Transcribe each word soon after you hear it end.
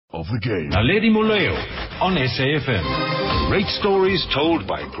of the game. Lazy Makoti on SAFM. Great stories told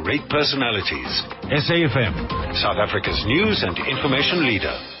by great personalities. SAFM, South Africa's news and information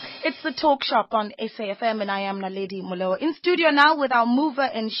leader. It's the Talk Shop on SAFM, and I am Lazy Makoti. In studio now with our mover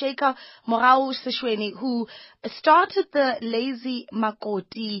and shaker, Mogau Seshoene, who started the Lazy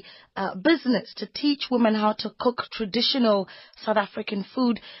Makoti business to teach women how to cook traditional South African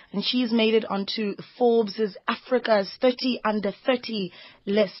food, and she's made it onto Forbes' Africa's 30 under 30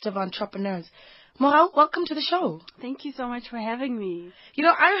 list of entrepreneurs. Mogau, welcome to the show. Thank you so much for having me. You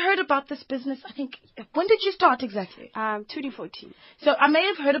know, I heard about this business, I think, when did you start exactly? 2014. So I may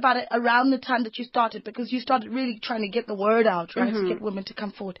have heard about it around the time that you started, because you started really trying to get the word out, right, to get women to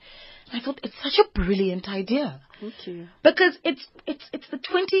come forward. And I thought, it's such a brilliant idea. Thank you. Because it's the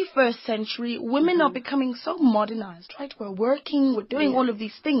 21st century. Women are becoming so modernized, right? We're working, we're doing all of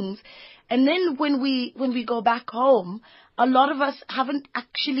these things. And then when we go back home, a lot of us haven't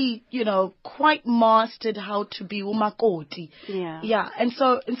actually, quite mastered how to be umakoti. Yeah. Yeah. And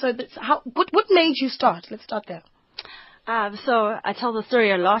so that's what made you start? Let's start there. So I tell the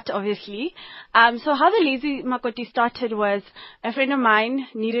story a lot, obviously. So how the Lazy Makoti started was a friend of mine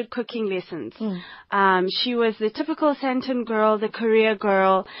needed cooking lessons. She was the typical Santon girl, the career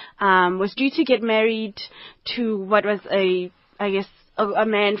girl, was due to get married to what was a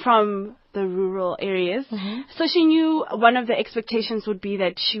man from the rural areas. So she knew one of the expectations would be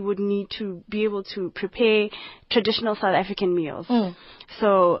that she would need to be able to prepare traditional South African meals.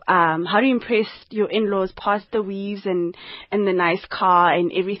 So how to impress your in-laws past the weaves and the nice car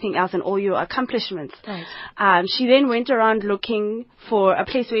and everything else and all your accomplishments. Right. She then went around looking for a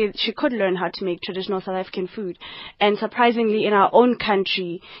place where she could learn how to make traditional South African food. And surprisingly, in our own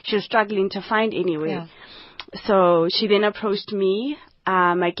country, she was struggling to find anywhere. Yeah. So she then approached me.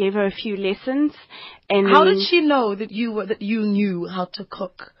 I gave her a few lessons. And how did she know that you knew how to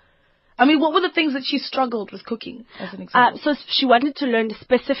cook? I mean, what were the things that she struggled with cooking, as an example? So she wanted to learn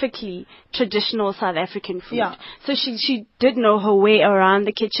specifically traditional South African food. Yeah. So she did know her way around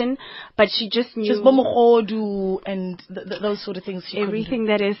the kitchen, but she just knew... Just bomogodu and those sort of things. Everything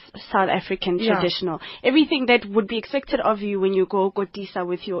that is South African traditional. Everything that would be expected of you when you go kotisa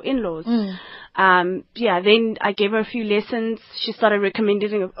with your in-laws. Then I gave her a few lessons. She started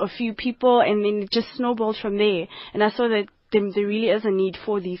recommending a few people, and then it just snowballed from there. And I saw that there really is a need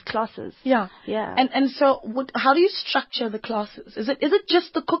for these classes. Yeah. Yeah. And so how do you structure the classes? Is it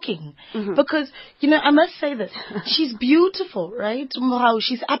just the cooking? Because, I must say this. She's beautiful, right? Wow,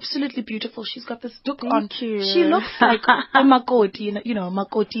 she's absolutely beautiful. She's got this look on. Thank you. She looks like a Makoti.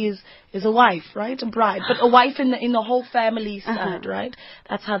 Makoti is a wife, right? A bride. But a wife in the whole family side, right?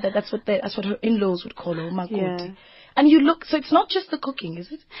 That's what her in-laws would call her, Makoti. Yeah. And you look, so it's not just the cooking, is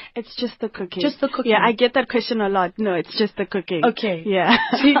it? It's just the cooking. Just the cooking. Yeah, I get that question a lot. No, it's just the cooking. Okay. Yeah.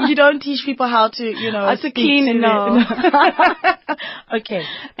 So you don't teach people how to, how to clean, no. Okay.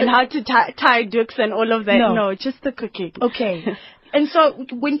 And how to tie dukes and all of that. No, just the cooking. Okay. And so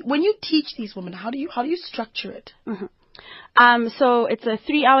when you teach these women, how do you structure it? So it's a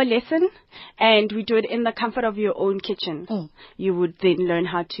 3-hour lesson, and we do it in the comfort of your own kitchen. You would then learn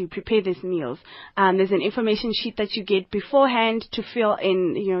how to prepare these meals. There's an information sheet that you get beforehand to fill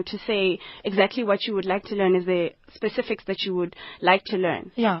in, to say exactly what you would like to learn. Is there specifics that you would like to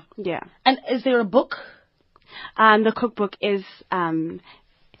learn? Yeah. Yeah. And is there a book? The cookbook is in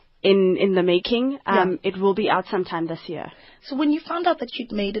the making. It will be out sometime this year. So when you found out that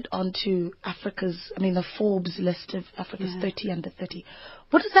you'd made it onto the Forbes list of Africa's 30 under 30,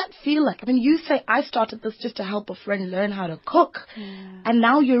 what does that feel like? I mean, you say, I started this just to help a friend learn how to cook, and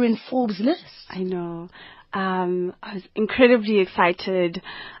now you're in Forbes list. I know. I was incredibly excited,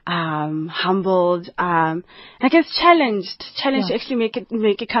 humbled, I guess challenged to actually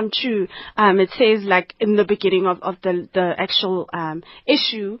make it come true. It says, like, in the beginning of the actual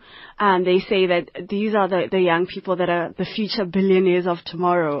issue, they say that these are the young people that are the future billionaires of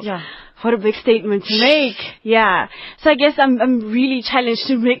tomorrow. Yeah. What a big statement to make. Yeah. So I guess I'm really challenged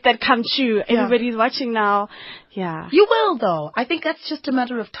to make that come true. Yeah. Everybody's watching now. Yeah. You will, though. I think that's just a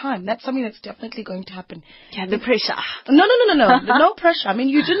matter of time. That's something that's definitely going to happen. Yeah, the pressure. No. No pressure. I mean,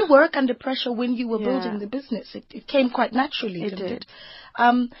 you didn't work under pressure when you were building the business. It came quite naturally, didn't it?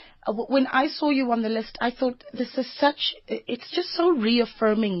 When I saw you on the list, I thought it's just so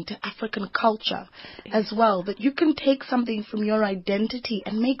reaffirming to African culture as well, that you can take something from your identity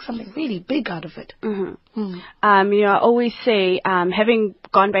and make something really big out of it. I always say, having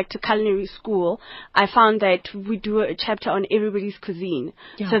gone back to culinary school, I found that we do a chapter on everybody's cuisine.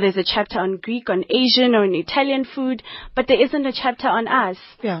 Yeah. So there's a chapter on Greek, on Asian, or on Italian food, but there isn't a chapter on us.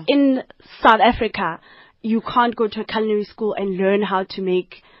 Yeah. In South Africa, you can't go to a culinary school and learn how to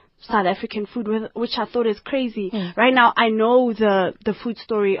make South African food, which I thought is crazy. Right now, I know the food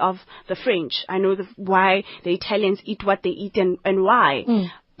story of the French. I know why the Italians eat what they eat and why.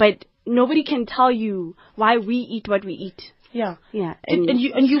 But nobody can tell you why we eat what we eat. Yeah. Yeah. And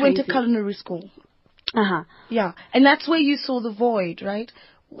you went to culinary school. Uh-huh. Yeah. And that's where you saw the void, right?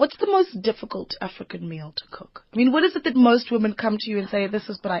 What's the most difficult African meal to cook? I mean, what is it that most women come to you and say, this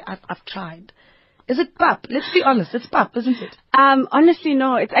is what I've tried? Is it pap? Let's be honest. It's pap, isn't it? Honestly,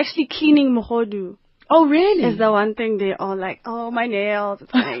 no. It's actually cleaning mohodu. Oh, really? Is the one thing they all like, oh, my nails.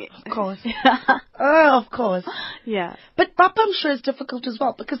 It's like, of course. Oh, of course. Yeah. But pap, I'm sure, is difficult as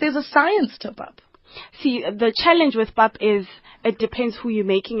well because there's a science to pap. See, the challenge with pap is it depends who you're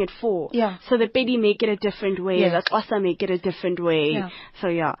making it for. Yeah. So the Pedi make it a different way. Yes. The Xhosa make it a different way. Yeah. So,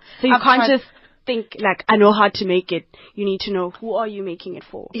 yeah. So you can't just think, like, I know how to make it. You need to know who are you making it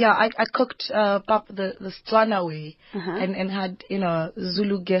for. Yeah, I cooked pap the Setswana way and had,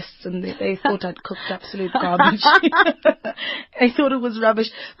 Zulu guests and they thought I'd cooked absolute garbage. I thought it was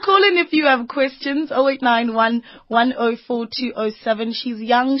rubbish. Call in if you have questions, 0891 104 207. She's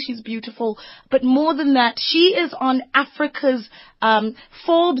young, she's beautiful, but more than that, she is on Africa's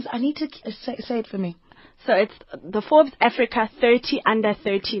Forbes. I need to say it for me. So it's the Forbes Africa 30 under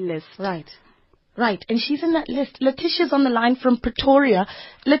 30 list. Right, and she's in that list. Letitia's on the line from Pretoria.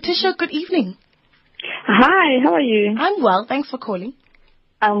 Letitia, good evening. Hi, how are you? I'm well, thanks for calling.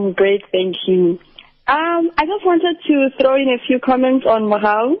 I'm great, thank you. I just wanted to throw in a few comments on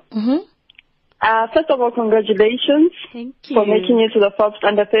Mogau. First of all, congratulations Thank you. for making it to the Forbes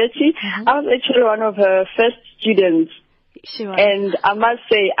Under 30. I was actually one of her first students. Sure. And I must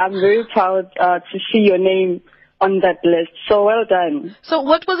say, I'm very proud to see your name on that list. So well done. So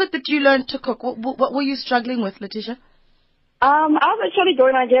what was it that you learned to cook? What were you struggling with, Letitia? I was actually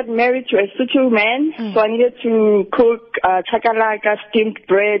going to get married to a Sotho man, so I needed to cook chakalaka, steamed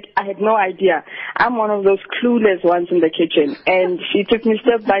bread. I had no idea. I'm one of those clueless ones in the kitchen, and she took me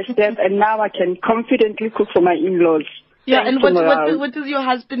step by step, and now I can confidently cook for my in-laws. Yeah, and what does your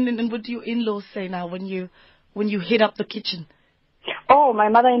husband and what do your in-laws say now when you hit up the kitchen? Oh, my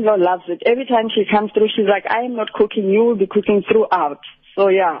mother-in-law loves it. Every time she comes through, she's like, I am not cooking, you will be cooking throughout. So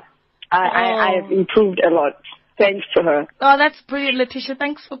yeah, I have improved a lot. Thanks to her. Oh, that's brilliant, Letitia.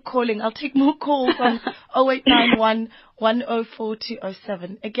 Thanks for calling. I'll take more calls on 0891 104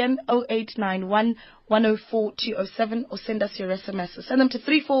 207. Again, 0891 104 207, or send us your SMS. Send them to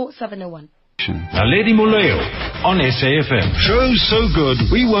 34701. Now, Lady Moleo on SAFM. Show's so good,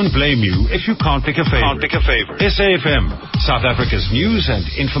 we won't blame you if you can't pick a favorite. SAFM, South Africa's news and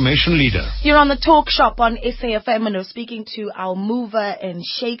information leader. You're on the talk shop on SAFM, and we're speaking to our mover and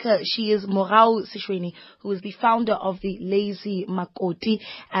shaker. She is Mogau Seshoene, who is the founder of the Lazy Makoti,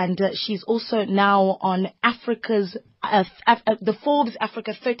 and she's also now on Africa's the Forbes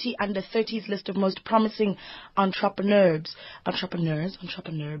Africa 30 under 30s list of most promising entrepreneurs,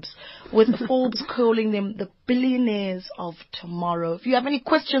 with Forbes calling them the billionaires of tomorrow. If you have any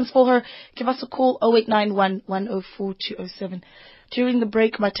questions for her, give us a call, 0891 104 207. During the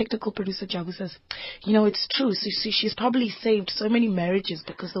break, my technical producer, Jabu, says, it's true. So she's probably saved so many marriages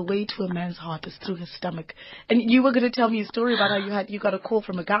because the way to a man's heart is through his stomach. And you were going to tell me a story about how you got a call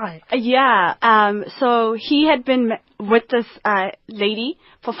from a guy. Yeah. So he had been with this lady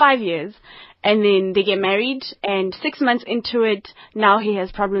for 5 years. And then they get married, and 6 months into it, now he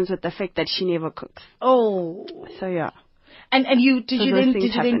has problems with the fact that she never cooks. Oh. So, yeah. And did you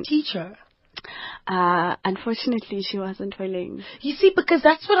then teach her? Unfortunately, she wasn't willing. You see, because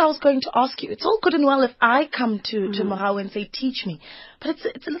that's what I was going to ask you. It's all good and well if I come to Mogau and say, teach me. But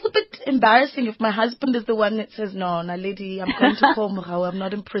it's a little bit embarrassing if my husband is the one that says, no, lady, I'm going to call Mogau. I'm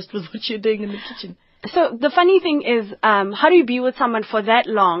not impressed with what you're doing in the kitchen. So the funny thing is, how do you be with someone for that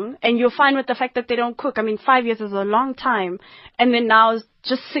long and you're fine with the fact that they don't cook? I mean, 5 years is a long time. And then now it's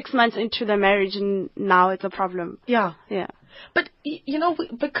just 6 months into the marriage and now it's a problem. Yeah. Yeah. But,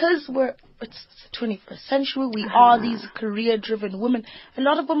 because it's the 21st century, we are these career-driven women. A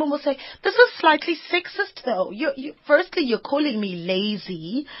lot of women will say, this is slightly sexist, though. Firstly, you're calling me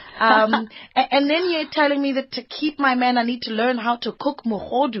lazy, and then you're telling me that to keep my man, I need to learn how to cook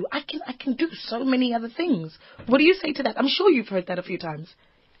mohodu. I can do so many other things. What do you say to that? I'm sure you've heard that a few times.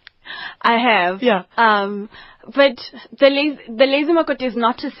 I have. Yeah. But the lazy makoti is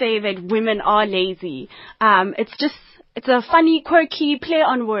not to say that women are lazy. It's just it's a funny, quirky play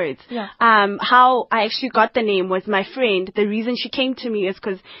on words. Yeah. How I actually got the name was my friend. The reason she came to me is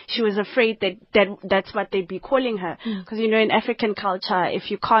because she was afraid that's what they'd be calling her. Because, you know, in African culture,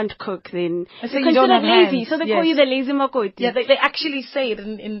 if you can't cook, then So you're you don't have considered lazy. hands. So they Yes. call you the Lazy Makoti. Yeah, they actually say it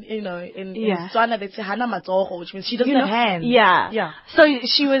in Tswana, they say Hana Matsogo, which means she doesn't have hands. Yeah. Yeah. So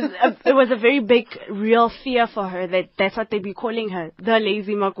she was, it was a very big, real fear for her that's what they'd be calling her, the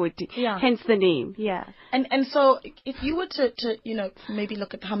Lazy Makoti. Yeah. Hence the name. Yeah. And so if you were to you know, maybe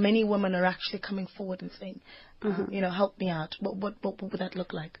look at how many women are actually coming forward and saying, you know, help me out, what would that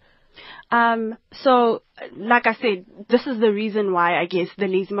look like? So, like I said, this is the reason why I guess the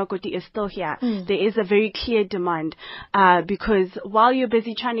Lazy Makoti is still here. There is a very clear demand, because while you're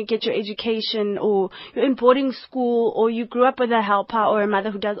busy trying to get your education, or you're in boarding school, or you grew up with a helper or a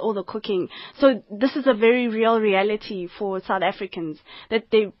mother who does all the cooking. So this is a very real reality for South Africans, that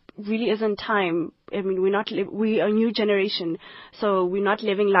there really isn't time. I mean, we are a new generation, so we're not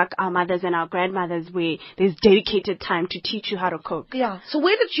living like our mothers and our grandmothers, where there's dedicated time to teach you how to cook. Yeah. So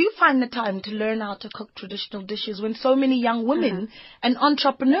where did you find the time to learn how to cook traditional dishes when so many young women and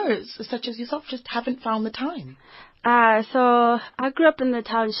entrepreneurs such as yourself just haven't found the time? So I grew up in the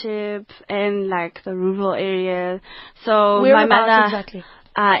township and like the rural area. So Where my mother exactly?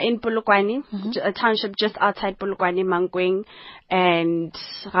 In Polokwane, a township just outside Polokwane, Mankweng, and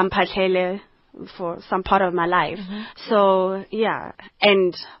Ramphatlele for some part of my life. So yeah,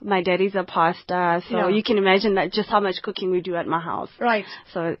 and my daddy's a pastor, so you can imagine that just how much cooking we do at my house. Right.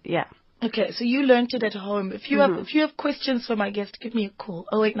 So yeah. Okay, so you learned it at home. If you have questions for my guest, give me a call.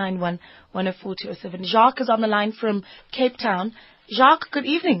 0891 104 207. Jacques is on the line from Cape Town. Jacques, good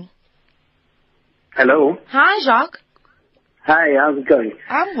evening. Hello. Hi, Jacques. Hi, how's it going?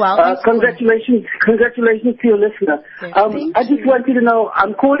 I'm well. Congratulations to your listener. I just wanted to know,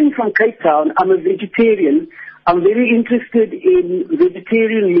 I'm calling from Cape Town. I'm a vegetarian. I'm very interested in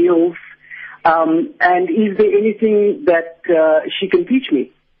vegetarian meals. And is there anything that she can teach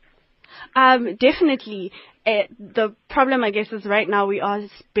me? Definitely. The problem, I guess, is right now we are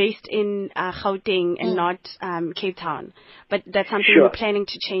based in Gauteng and not Cape Town. But that's something we're planning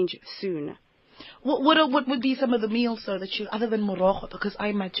to change soon. What would be some of the meals, though, that you, other than morogo? Because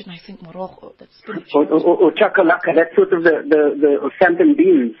I think morogo, that's spinach. Or chakalaka, that's sort of the phantom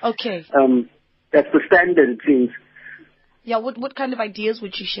beans. Okay. That's the standard, it seems. Yeah, what kind of ideas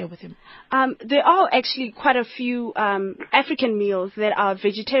would you share with him? There are actually quite a few African meals that are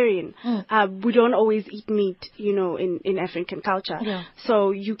vegetarian. We don't always eat meat, you know, in African culture. Yeah. So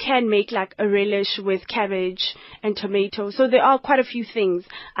you can make like a relish with cabbage and tomato. So there are quite a few things.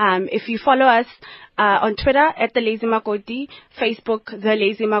 If you follow us on Twitter at The Lazy Makoti, Facebook, The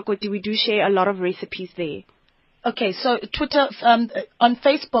Lazy Makoti, we do share a lot of recipes there. Okay, so Twitter, on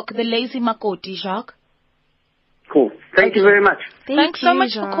Facebook, The Lazy Makoti, Jacques. Cool. Thank you very much. Thanks so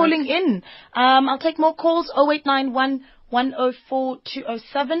much for calling in. I'll take more calls. 0891 104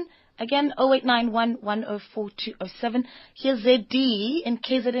 207. Again, 0891 104 207. Here's ZD in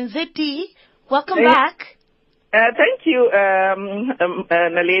KZN. ZD, welcome back. Thank you,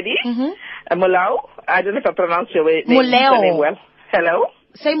 Naledi. Mogau. I don't know if I pronounced your name well. Hello?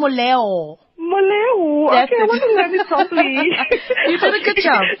 Say Mogau. Mogau. Okay, I want to learn it properly. You did a good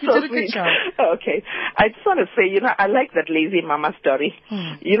job. You did a good job. Okay. I just want to say, I like that lazy mama story.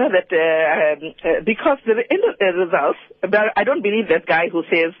 You know that because in the results, I don't believe that guy who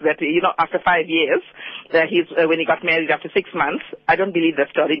says that, after 5 years, when he got married after 6 months, I don't believe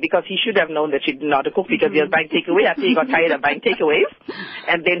that story because he should have known that she didn't know how to cook because he was buying takeaway. I think he got tired of buying takeaways.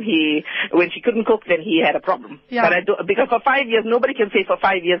 And then when she couldn't cook, then he had a problem. Yeah. But because for 5 years, nobody can say for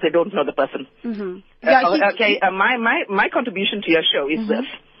 5 years they don't know the person. My contribution to your show is this.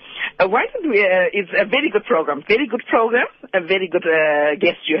 Why don't we, it's a very good program, a very good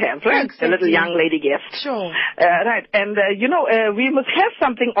guest you have, right? Thanks, a little young lady guest. Sure. Right, and we must have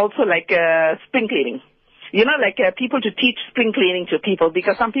something also like spring cleaning. People to teach spring cleaning to people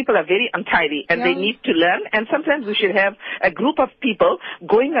because some people are very untidy and they need to learn. And sometimes we should have a group of people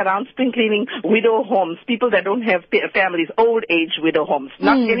going around spring cleaning widow homes, people that don't have families, old age widow homes,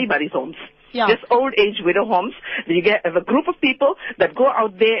 not anybody's homes. Yeah. Just old age widow homes. You get a group of people that go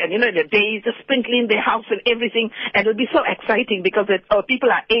out there and, in the day, just spring clean their house and everything. And it'll be so exciting because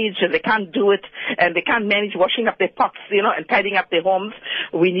people are aged and they can't do it and they can't manage washing up their pots, and tidying up their homes.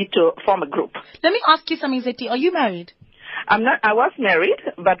 We need to form a group. Let me ask you something, Zeti. Are you married? I'm not. I was married,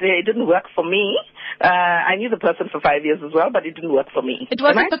 but it didn't work for me. I knew the person for 5 years as well, but it didn't work for me. It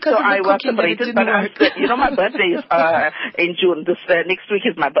wasn't because of the cooking that it didn't work. My birthday is in June. This next week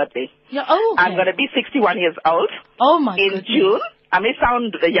is my birthday. Yeah, okay. I'm going to be 61 years old. Oh my in goodness. June. I may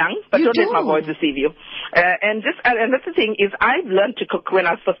sound young, but don't let my voice deceive you. And another thing is I've learned to cook when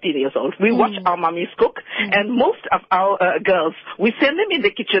I was 15 years old. We watch our mummies cook, and most of our girls, we send them in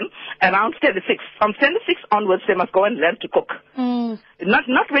the kitchen around standard 6. From standard 6 onwards, they must go and learn to cook.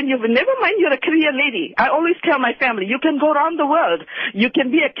 Not when never mind you're a career lady. I always tell my family, you can go around the world. You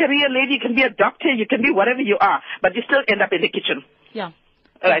can be a career lady, you can be a doctor, you can be whatever you are, but you still end up in the kitchen. Yeah.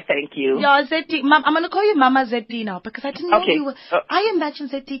 All right, thank you. Yeah, Zeti. I'm going to call you Mama Zeti now because I didn't know you were. I imagine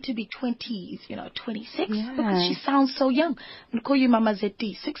Zeti to be 20s, 26, because she sounds so young. I'm going to call you Mama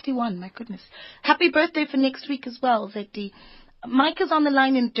Zeti. 61, my goodness. Happy birthday for next week as well, Zeti. Mike is on the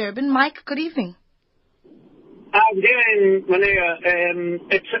line in Durban. Mike, good evening. Good evening, Malaya.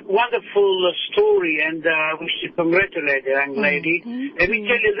 It's a wonderful story, and we should congratulate the young lady. Let me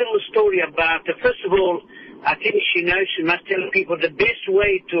tell you a little story about it. First of all, I think she knows she must tell people the best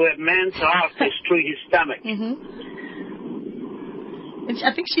way to a man's heart is through his stomach.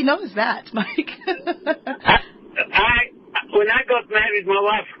 I think she knows that, Mike. When I got married, my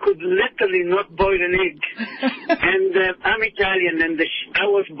wife could literally not boil an egg. And I'm Italian, and I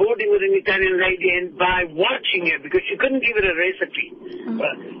was boarding with an Italian lady, and by watching her, because she couldn't give it a recipe,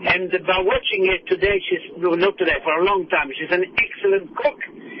 and by watching her today, not today, for a long time, she's an excellent cook.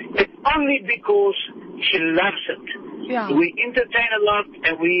 It's only because she loves it. Yeah. We entertain a lot,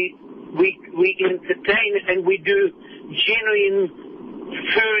 and we entertain, and we do genuine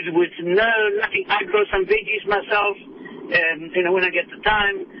food with nothing. I grow some veggies myself. When I get the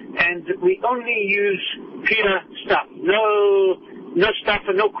time, and we only use pure stuff. No stuff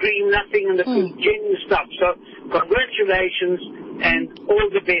and no cream, nothing in the food, genuine stuff. So, congratulations and all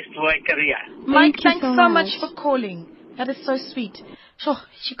the best for your career. Mike, thanks so much for calling. That is so sweet. Sure,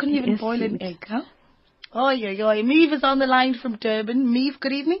 she couldn't even boil an egg, huh? Oh, yeah. Meave is on the line from Durban. Meave,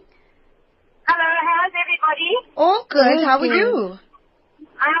 good evening. Hello, how's everybody? All good. How are you?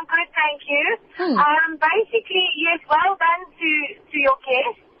 I'm good, thank you. Basically, yes, well done to your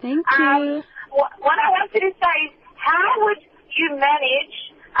guest. Thank you. What I wanted to say is, how would you manage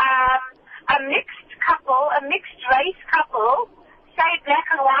a mixed race couple, say black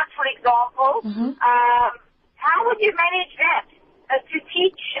and white, for example? How would you manage that to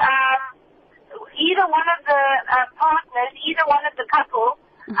teach either one of the partners, either one of the couple,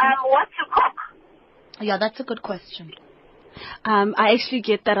 what to cook? Yeah, that's a good question. I actually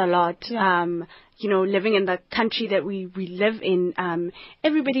get that a lot. Living in the country that we live in,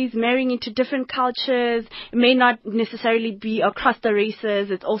 everybody's marrying into different cultures. It may not necessarily be across the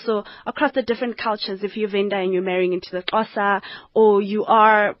races. It's also across the different cultures. If you're Venda and you're marrying into the Xhosa, or you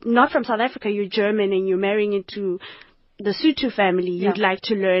are not from South Africa, you're German and you're marrying into the Sotho family, you'd like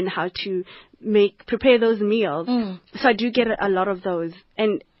to learn how to prepare those meals. So I do get a lot of those.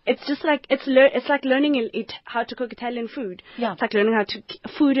 And it's just like it's like learning how to cook Italian food. Yeah. It's like learning how to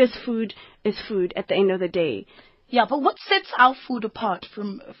food is food at the end of the day. Yeah, but what sets our food apart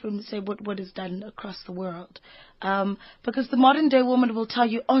from say what is done across the world? Because the modern day woman will tell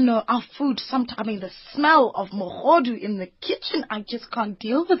you, oh no, our food the smell of mohodu in the kitchen, I just can't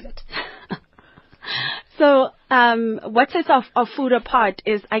deal with it. So what sets our food apart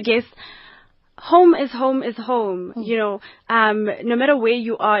is, I guess, home is home is home. No matter where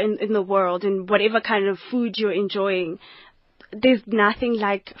you are in the world and whatever kind of food you're enjoying, there's nothing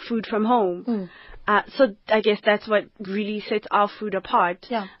like food from home. So I guess that's what really sets our food apart.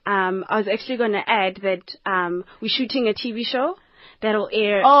 Yeah. I was actually going to add that we're shooting a TV show that'll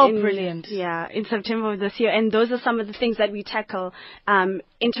air brilliant. In September of this year. And those are some of the things that we tackle.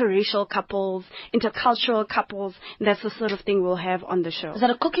 Interracial couples, intercultural couples. And that's the sort of thing we'll have on the show. Is that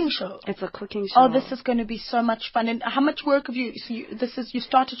a cooking show? It's a cooking show. Oh, this is going to be so much fun. And how much work have you... So you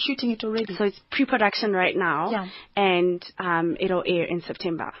started shooting it already? So it's pre-production right now. Yeah. And it'll air in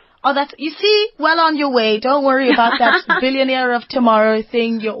September. Oh, you see, well on your way. Don't worry about that billionaire of tomorrow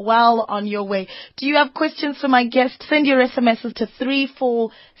thing. You're well on your way. Do you have questions for my guest? Send your SMSs to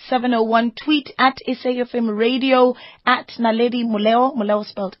 34701. Tweet at SAFM Radio, at Naledi Muleo, Muleo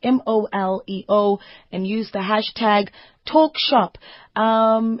spelled Moleo, and use the hashtag TalkShop.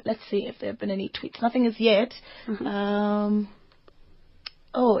 Let's see if there have been any tweets. Nothing as yet.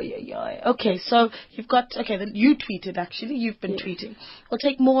 Okay, so then you tweeted actually. You've been tweeting. We'll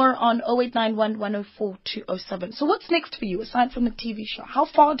take more on 0891 104 207. So what's next for you aside from the TV show? How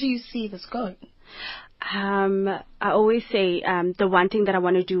far do you see this going? I always say the one thing that I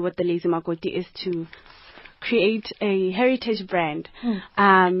want to do with the Lazy Makoti is to create a heritage brand.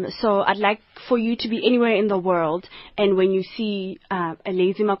 So I'd like for you to be anywhere in the world, and when you see a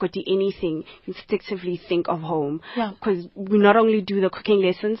Lazy Makoti anything, you instinctively think of home. Because we not only do the cooking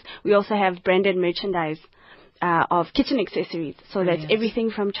lessons, we also have branded merchandise of kitchen accessories. So that's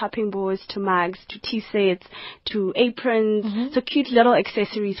everything from chopping boards to mugs to tea sets to aprons. So cute little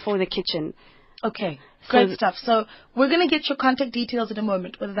accessories for the kitchen. Okay. Great stuff. So we're going to get your contact details in a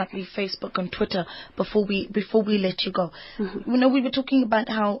moment, whether that be Facebook and Twitter, before we let you go. You know, we were talking about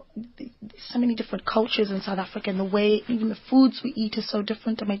how there's so many different cultures in South Africa, and the way even the foods we eat is so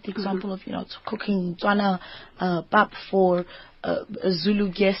different. I make the example of, you know, cooking Tswana pap for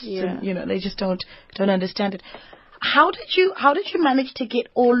Zulu guests, and, you know, they just don't understand it. How did you manage to get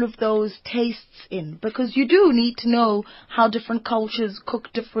all of those tastes in? Because you do need to know how different cultures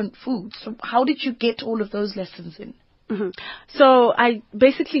cook different foods. So how did you get all of those lessons in? So I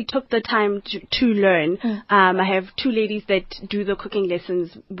basically took the time to learn. I have 2 ladies that do the cooking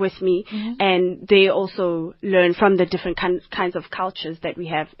lessons with me, and they also learn from the different kinds of cultures that we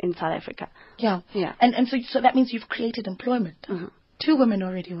have in South Africa. Yeah. And so that means you've created employment. 2 women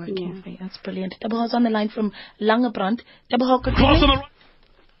already working for you. That's brilliant. Deborah's on the line from Langebrand. Deborah, good evening.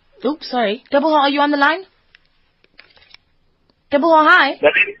 Oops, sorry. Deborah, are you on the line? Deborah, hi.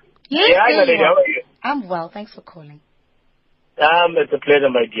 Yes, hi, Nadine. How are you? I'm well. Thanks for calling. It's a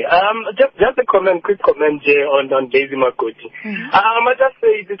pleasure, my dear. Just a quick comment here on Lazy Makoti. I must just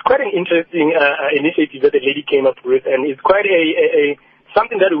say it's quite an interesting initiative that the lady came up with, and it's quite a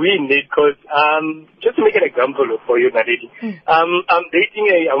something that we need, because just to make an example for you, Nadine, I'm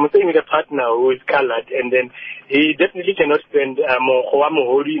staying with a partner who is colored, and then he definitely cannot spend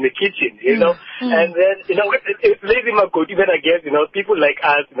Mohori in the kitchen, you know. And then, you know, it's Lazy Makoti, but I guess, you know, people like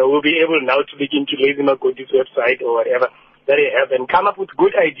us, you know, will be able now to look into Lazy Makoti's website or whatever that they have and come up with good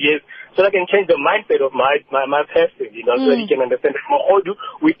ideas so that I can change the mindset of my person, you know, so that he can understand that Mohodu,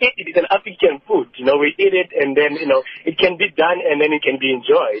 we eat it, it's an African food, you know, we eat it and then, you know, it can be done and then it can be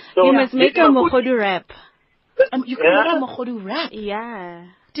enjoyed. So you must make a Mohodu wrap. You can make a Mohodu wrap? Yeah.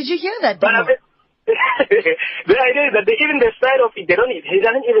 Did you hear that? The idea is that even the side of it, he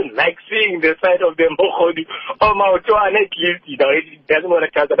doesn't even like seeing the side of the Mohodu or Maotoan, at least, you know, it doesn't want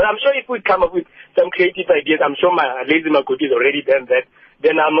to catch that. But I'm sure if we come up with some creative ideas, I'm sure my Lazy Makoti has already done that.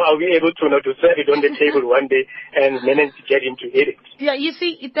 Then I'll be able to, you know, to serve it on the table one day and manage to get him to eat it. Yeah, you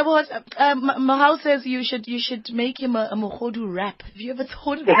see, there was Mahal says you should make him a Mohodu wrap. Have you ever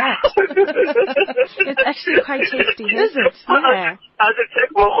thought of that? It's actually quite tasty, is it? Yeah. I'll just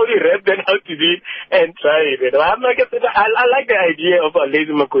check Mohodu wrap then how to do it and try it. You know, I'm like I said, I like the idea of a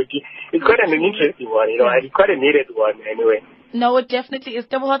Lazy Makoti. It's quite an interesting one, you know, and it's quite a needed one anyway. No, it definitely is.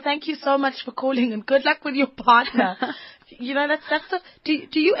 Deborah, thank you so much for calling, and good luck with your partner. You know, that's the.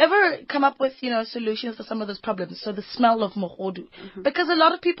 Do you ever come up with, you know, solutions for some of those problems? So the smell of Mohodu, because a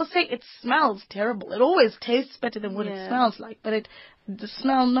lot of people say it smells terrible. It always tastes better than what it smells like, but the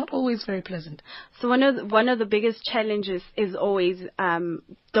smell not always very pleasant. So one of the biggest challenges is always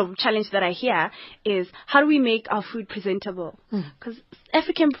the challenge that I hear is how do we make our food presentable? Because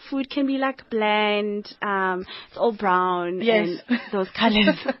African food can be like bland, it's all brown and those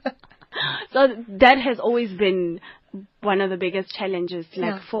colors. So that has always been one of the biggest challenges.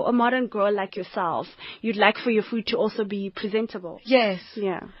 Like for a modern girl like yourself, you'd like for your food to also be presentable. Yes.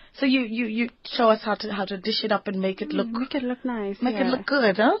 Yeah. So you show us how to dish it up and make it look nice. Make it look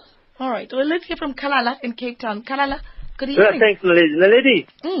good, huh? All right. Well, let's hear from Kalala in Cape Town. Kalala, good evening. Thanks,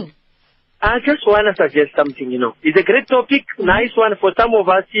 Naledi. I just want to suggest something, you know. It's a great topic, nice one. For some of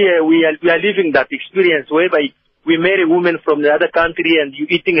us here, we are living that experience whereby we marry women from the other country and you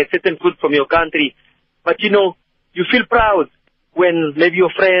eating a certain food from your country. But, you know, you feel proud when maybe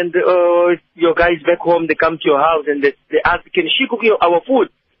your friend or your guys back home, they come to your house and they ask, can she cook our food?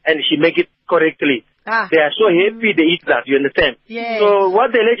 And she make it correctly. They are so happy they eat that, you understand? Yes. So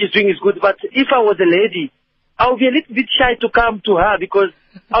what the lady is doing is good. But if I was a lady, I'll be a little bit shy to come to her because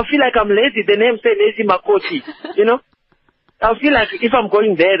I'll feel like I'm lazy. The name says Lazy Makoti, you know? I feel like if I'm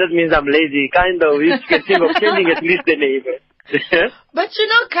going there, that means I'm lazy. Kind of, you can think of changing at least the name. But you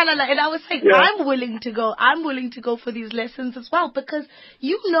know, Kalala, and I was saying, I'm willing to go. I'm willing to go for these lessons as well, because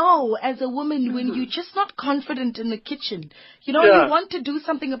you know, as a woman, when you're just not confident in the kitchen, you know, you want to do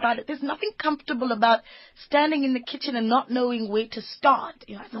something about it. There's nothing comfortable about standing in the kitchen and not knowing where to start.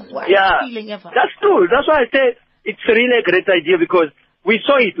 You know, it's the worst feeling ever. That's true. That's why I said it's really a great idea, because we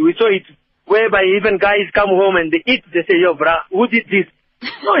saw it. Whereby even guys come home and they eat, they say, yo, brah, who did this?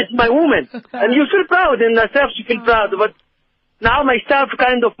 No, it's my woman. And you feel proud, and myself, you feel proud. But now myself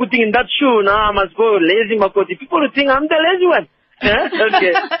kind of putting in that shoe, now I must go Lazy Makoti. People will think I'm the lazy one.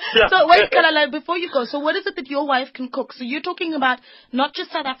 Okay. So wait, Kalala, before you go, so what is it that your wife can cook? So you're talking about not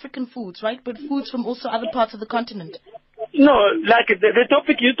just South African foods, right, but foods from also other parts of the continent. No, like the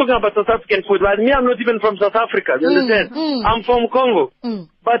topic you're talking about South African food, but me, I'm not even from South Africa, you understand? I'm from Congo.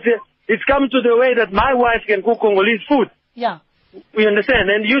 But it's come to the way that my wife can cook Congolese food. Yeah. We understand.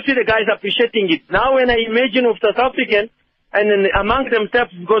 And you see the guys appreciating it. Now when I imagine of South African, and then among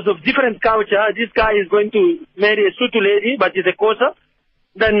themselves, because of different culture, this guy is going to marry a Sotho lady, but he's a Xhosa,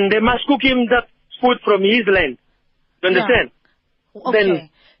 then they must cook him that food from his land. You understand? Yeah. Okay.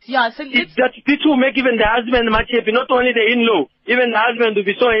 Then so this will make even the husband much happy, not only the in-law. Even the husband will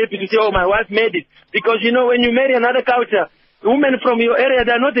be so happy to say, oh, my wife made it. Because, you know, when you marry another culture, women from your area,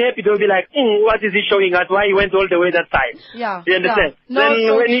 they're not happy. They'll be like, what is he showing us? Why he went all the way that side? Yeah. You understand? Yeah.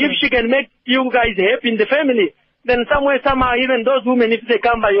 No, then if she can make you guys happy in the family, then somehow, even those women, if they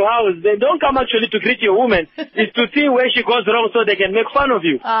come by your house, they don't come actually to greet your woman. It's to see where she goes wrong so they can make fun of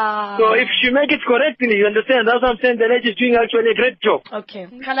you. So if she make it correctly, you understand? That's what I'm saying. The lady is doing actually a great job. Okay.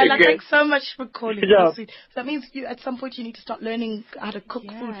 Kalala, thanks so much for calling. Yeah. So that means at some point you need to start learning how to cook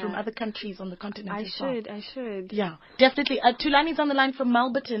food from other countries on the continent I as well. I should. Yeah, definitely. Tulani's on the line from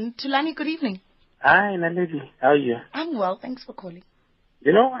Melbourne. Tulani, good evening. Hi, Naledi. How are you? I'm well. Thanks for calling.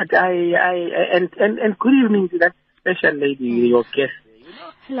 You know what? And good evening to that special lady, your guest.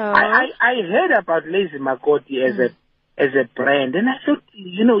 You know, hello. I heard about Lazy Makoti as a brand, and I thought,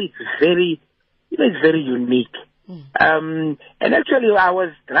 you know, it's very unique. And actually, I was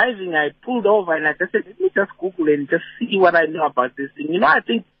driving, I pulled over, and I just said, let me just Google and just see what I know about this thing. You know, I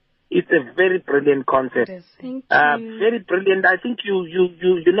think it's a very brilliant concept. Thank you. Very brilliant. I think you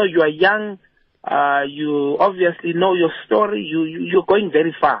know, you are young. You obviously know your story. You're going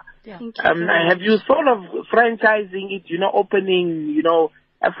very far. Yeah. Have you thought of franchising it? You know, opening, you know,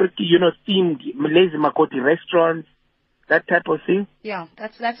 African, you know, themed Lazy Makoti restaurants, that type of thing. Yeah,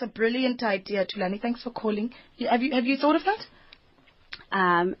 that's a brilliant idea, Tulani. Thanks for calling. Have you thought of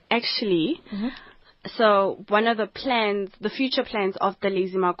that? Actually, so one of the future plans of the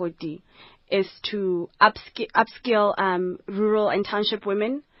Lazy Makoti is to upskill rural and township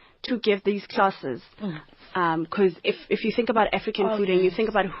women to give these classes. Because if you think about African food and you think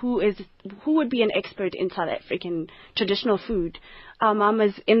about who would be an expert in South African traditional food, our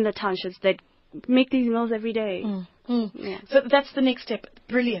mamas in the townships that make these meals every day. Yeah. So that's the next step.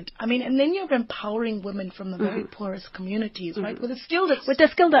 Brilliant. I mean, and then you're empowering women from the very poorest communities, right? With a skill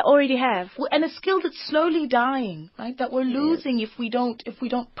they already have, and a skill that's slowly dying, right? That we're losing if we don't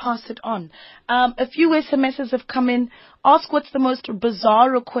pass it on. A few SMSs have come in. Ask what's the most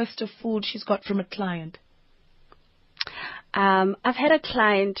bizarre request of food she's got from a client. I've had a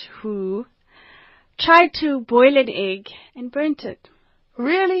client who tried to boil an egg and burnt it.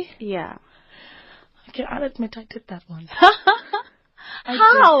 Really? Yeah. Okay, I'll admit I did that once.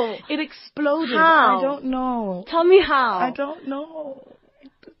 How? It exploded. How? I don't know. Tell me how. I don't know.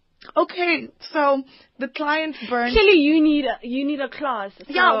 Okay, so the client burned. Clearly, you need a class. So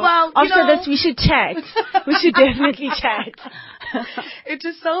yeah, well, after this, we should chat. We should definitely chat. It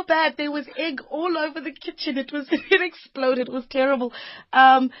was so bad. There was egg all over the kitchen. It exploded. It was terrible.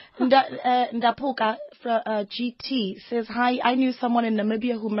 Ndapuka from GT says, hi, I knew someone in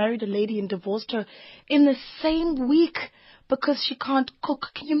Namibia who married a lady and divorced her in the same week because she can't cook.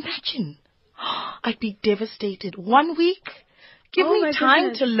 Can you imagine? I'd be devastated. 1 week? Give me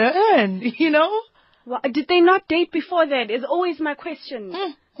time to learn, you know? Well, did they not date before that? Is always my question.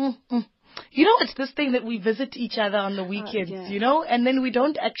 You know, it's this thing that we visit each other on the weekends, you know, and then we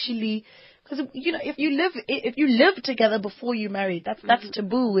don't actually, because, you know, if you live together before you marry, that's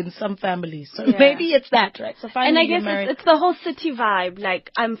taboo in some families. So maybe it's that, right? So and I guess it's the whole city vibe.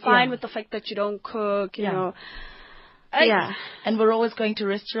 Like, I'm fine with the fact that you don't cook, you know. And we're always going to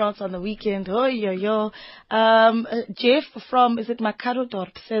restaurants on the weekend. Jeff from, is it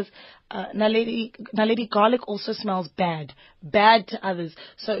Makadodorp, says, Naledi, garlic also smells bad to others.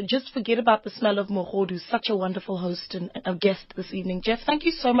 So just forget about the smell of Mohodu. Such a wonderful host and a guest this evening. Jeff, thank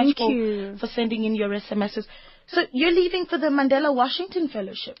you so much for sending in your SMSs. So you're leaving for the Mandela Washington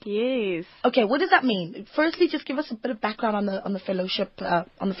Fellowship? Yes. Okay, what does that mean? Firstly, just give us a bit of background on the fellowship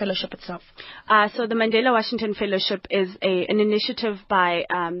itself. So the Mandela Washington Fellowship is an initiative by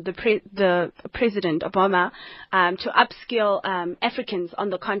the President Obama to upskill Africans on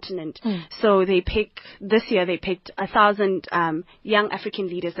the continent. So this year they picked 1,000 young African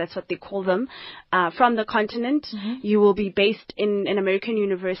leaders. That's what they call them from the continent. You will be based in an American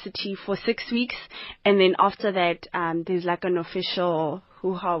university for 6 weeks, and then after that there's like an official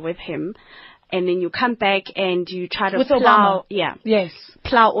hoo-ha with him, and then you come back and you try to with plow Obama.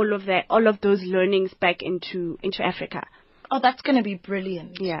 Plow all of those learnings back into Africa. Oh, that's going to be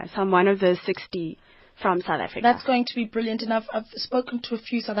brilliant. Yeah, so I'm one of the 60 from South Africa. That's going to be brilliant. And I've spoken to a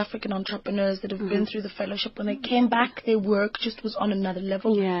few South African entrepreneurs that have been through the fellowship. When they came back, their work just was on another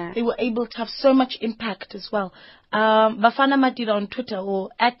level. Yeah. They were able to have so much impact as well. Bafana Madira on Twitter or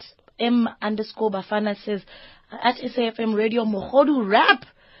at M_Bafana says, at SAFM Radio, Mogodu rap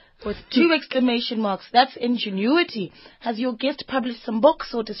with 2 exclamation marks. That's ingenuity. Has your guest published some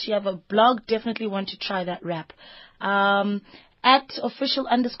books, or does she have a blog? Definitely want to try that rap. At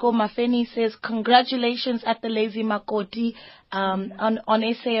official_Mafeni says, congratulations at the Lazy Makoti on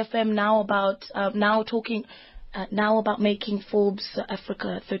SAFM now about making Forbes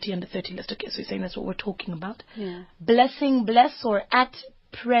Africa 30 under 30 list. Okay, so you're saying that's what we're talking about. Yeah. Blessing Bless, or at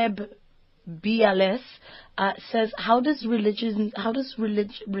Preb BLS, says, how does religion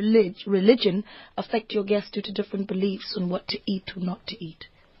affect your guests due to different beliefs on what to eat or not to eat?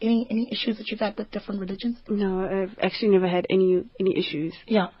 Any issues that you've had with different religions? No, I've actually never had any issues.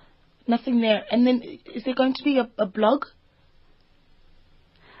 Yeah, nothing there. And then, is there going to be a blog?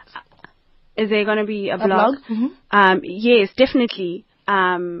 Is there going to be a blog? Mm-hmm. Yes, definitely.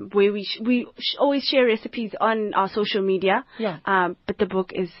 Where we always share recipes on our social media. Yeah. But the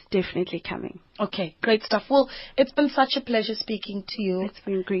book is definitely coming. Okay, great stuff. Well, it's been such a pleasure speaking to you. It's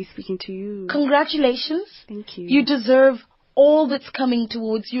been great speaking to you. Congratulations. Thank you. You deserve all that's coming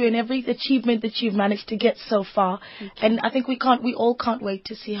towards you and every achievement that you've managed to get so far. And I think we all can't wait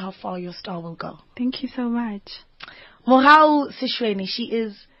to see how far your star will go. Thank you so much. Mogau Seshoene, she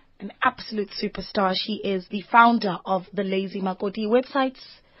is an absolute superstar. She is the founder of the Lazy Makoti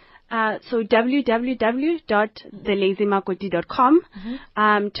websites. So www.thelazymakoti.com,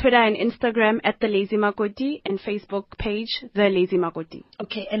 Twitter and Instagram at The Lazy Makoti, and Facebook page The Lazy Makoti.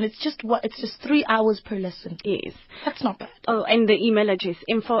 Okay, and it's just 3 hours per lesson. Yes. That's not bad. Oh, and the email address,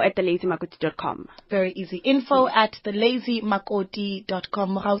 info@thelazymakoti.com. Very easy. Info@thelazymakoti.com.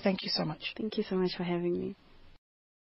 Mogau, thank you so much. Thank you so much for having me.